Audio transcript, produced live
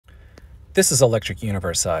This is Electric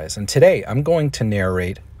Universe Eyes, and today I'm going to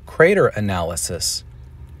narrate Crater Analysis.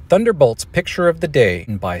 Thunderbolts Picture of the Day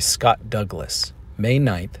by Scott Douglas, May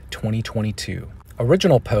 9th, 2022.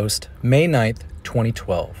 Original post, May 9th,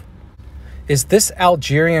 2012. Is this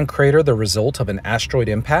Algerian crater the result of an asteroid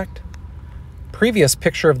impact? Previous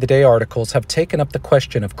Picture of the Day articles have taken up the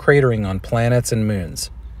question of cratering on planets and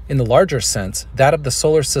moons. In the larger sense, that of the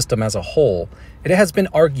solar system as a whole, it has been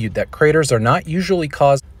argued that craters are not usually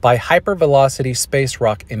caused by hypervelocity space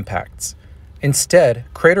rock impacts. Instead,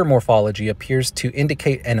 crater morphology appears to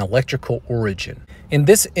indicate an electrical origin. In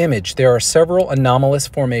this image, there are several anomalous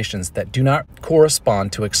formations that do not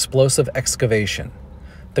correspond to explosive excavation.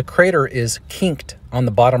 The crater is kinked on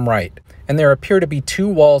the bottom right, and there appear to be two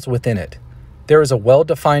walls within it. There is a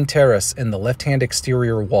well-defined terrace in the left-hand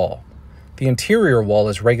exterior wall. The interior wall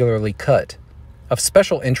is regularly cut. Of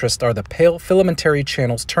special interest are the pale filamentary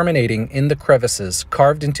channels terminating in the crevices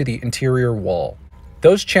carved into the interior wall.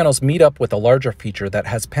 Those channels meet up with a larger feature that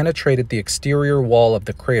has penetrated the exterior wall of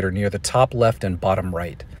the crater near the top left and bottom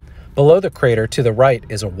right. Below the crater to the right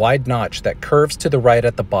is a wide notch that curves to the right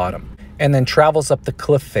at the bottom, and then travels up the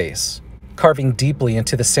cliff face, carving deeply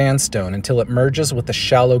into the sandstone until it merges with the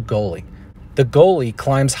shallow gully. The gully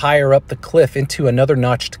climbs higher up the cliff into another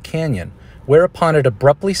notched canyon, whereupon it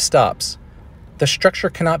abruptly stops. The structure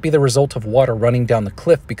cannot be the result of water running down the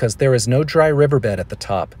cliff because there is no dry riverbed at the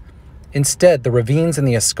top. Instead, the ravines and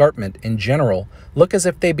the escarpment in general look as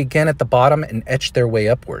if they began at the bottom and etched their way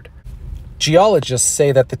upward. Geologists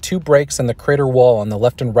say that the two breaks in the crater wall on the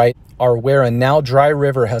left and right are where a now dry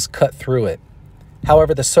river has cut through it.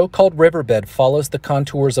 However, the so-called riverbed follows the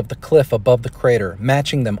contours of the cliff above the crater,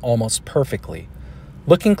 matching them almost perfectly.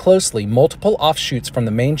 Looking closely, multiple offshoots from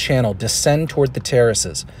the main channel descend toward the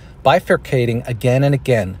terraces, bifurcating again and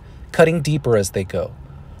again, cutting deeper as they go.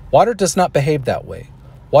 Water does not behave that way.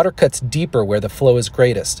 Water cuts deeper where the flow is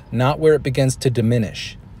greatest, not where it begins to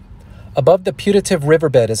diminish. Above the putative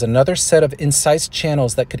riverbed is another set of incised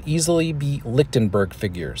channels that could easily be Lichtenberg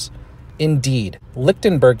figures. Indeed,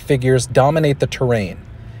 Lichtenberg figures dominate the terrain.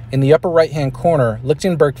 In the upper right-hand corner,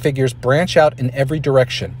 Lichtenberg figures branch out in every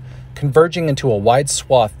direction, converging into a wide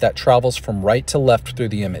swath that travels from right to left through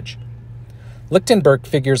the image. Lichtenberg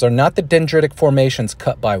figures are not the dendritic formations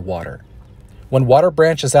cut by water. When water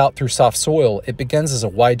branches out through soft soil, it begins as a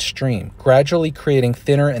wide stream, gradually creating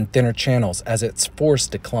thinner and thinner channels as its force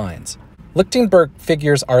declines. Lichtenberg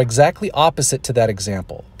figures are exactly opposite to that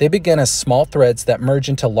example. They begin as small threads that merge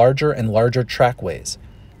into larger and larger trackways.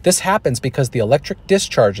 This happens because the electric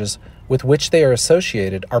discharges with which they are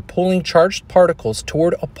associated are pulling charged particles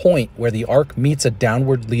toward a point where the arc meets a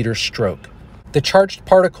downward leader stroke. The charged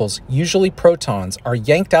particles, usually protons, are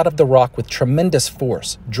yanked out of the rock with tremendous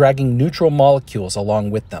force, dragging neutral molecules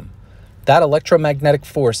along with them. That electromagnetic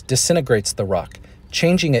force disintegrates the rock,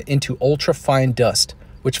 changing it into ultra-fine dust,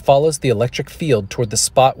 which follows the electric field toward the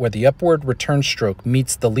spot where the upward return stroke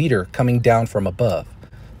meets the leader coming down from above.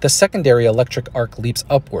 The secondary electric arc leaps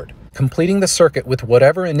upward, completing the circuit with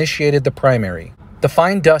whatever initiated the primary. The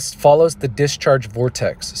fine dust follows the discharge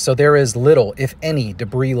vortex, so there is little, if any,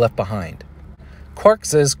 debris left behind.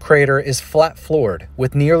 Quark's crater is flat-floored,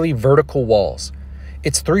 with nearly vertical walls.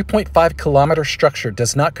 Its 3.5-kilometer structure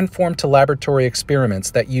does not conform to laboratory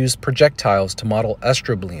experiments that use projectiles to model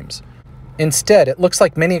astrobleams. Instead, it looks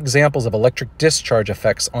like many examples of electric discharge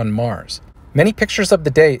effects on Mars. Many pictures of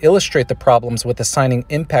the day illustrate the problems with assigning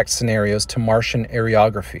impact scenarios to Martian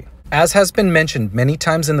areography. As has been mentioned many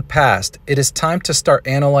times in the past, it is time to start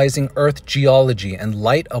analyzing Earth geology in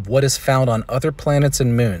light of what is found on other planets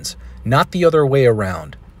and moons, not the other way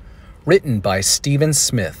around. Written by Stephen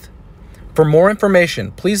Smith. For more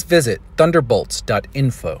information, please visit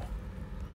thunderbolts.info.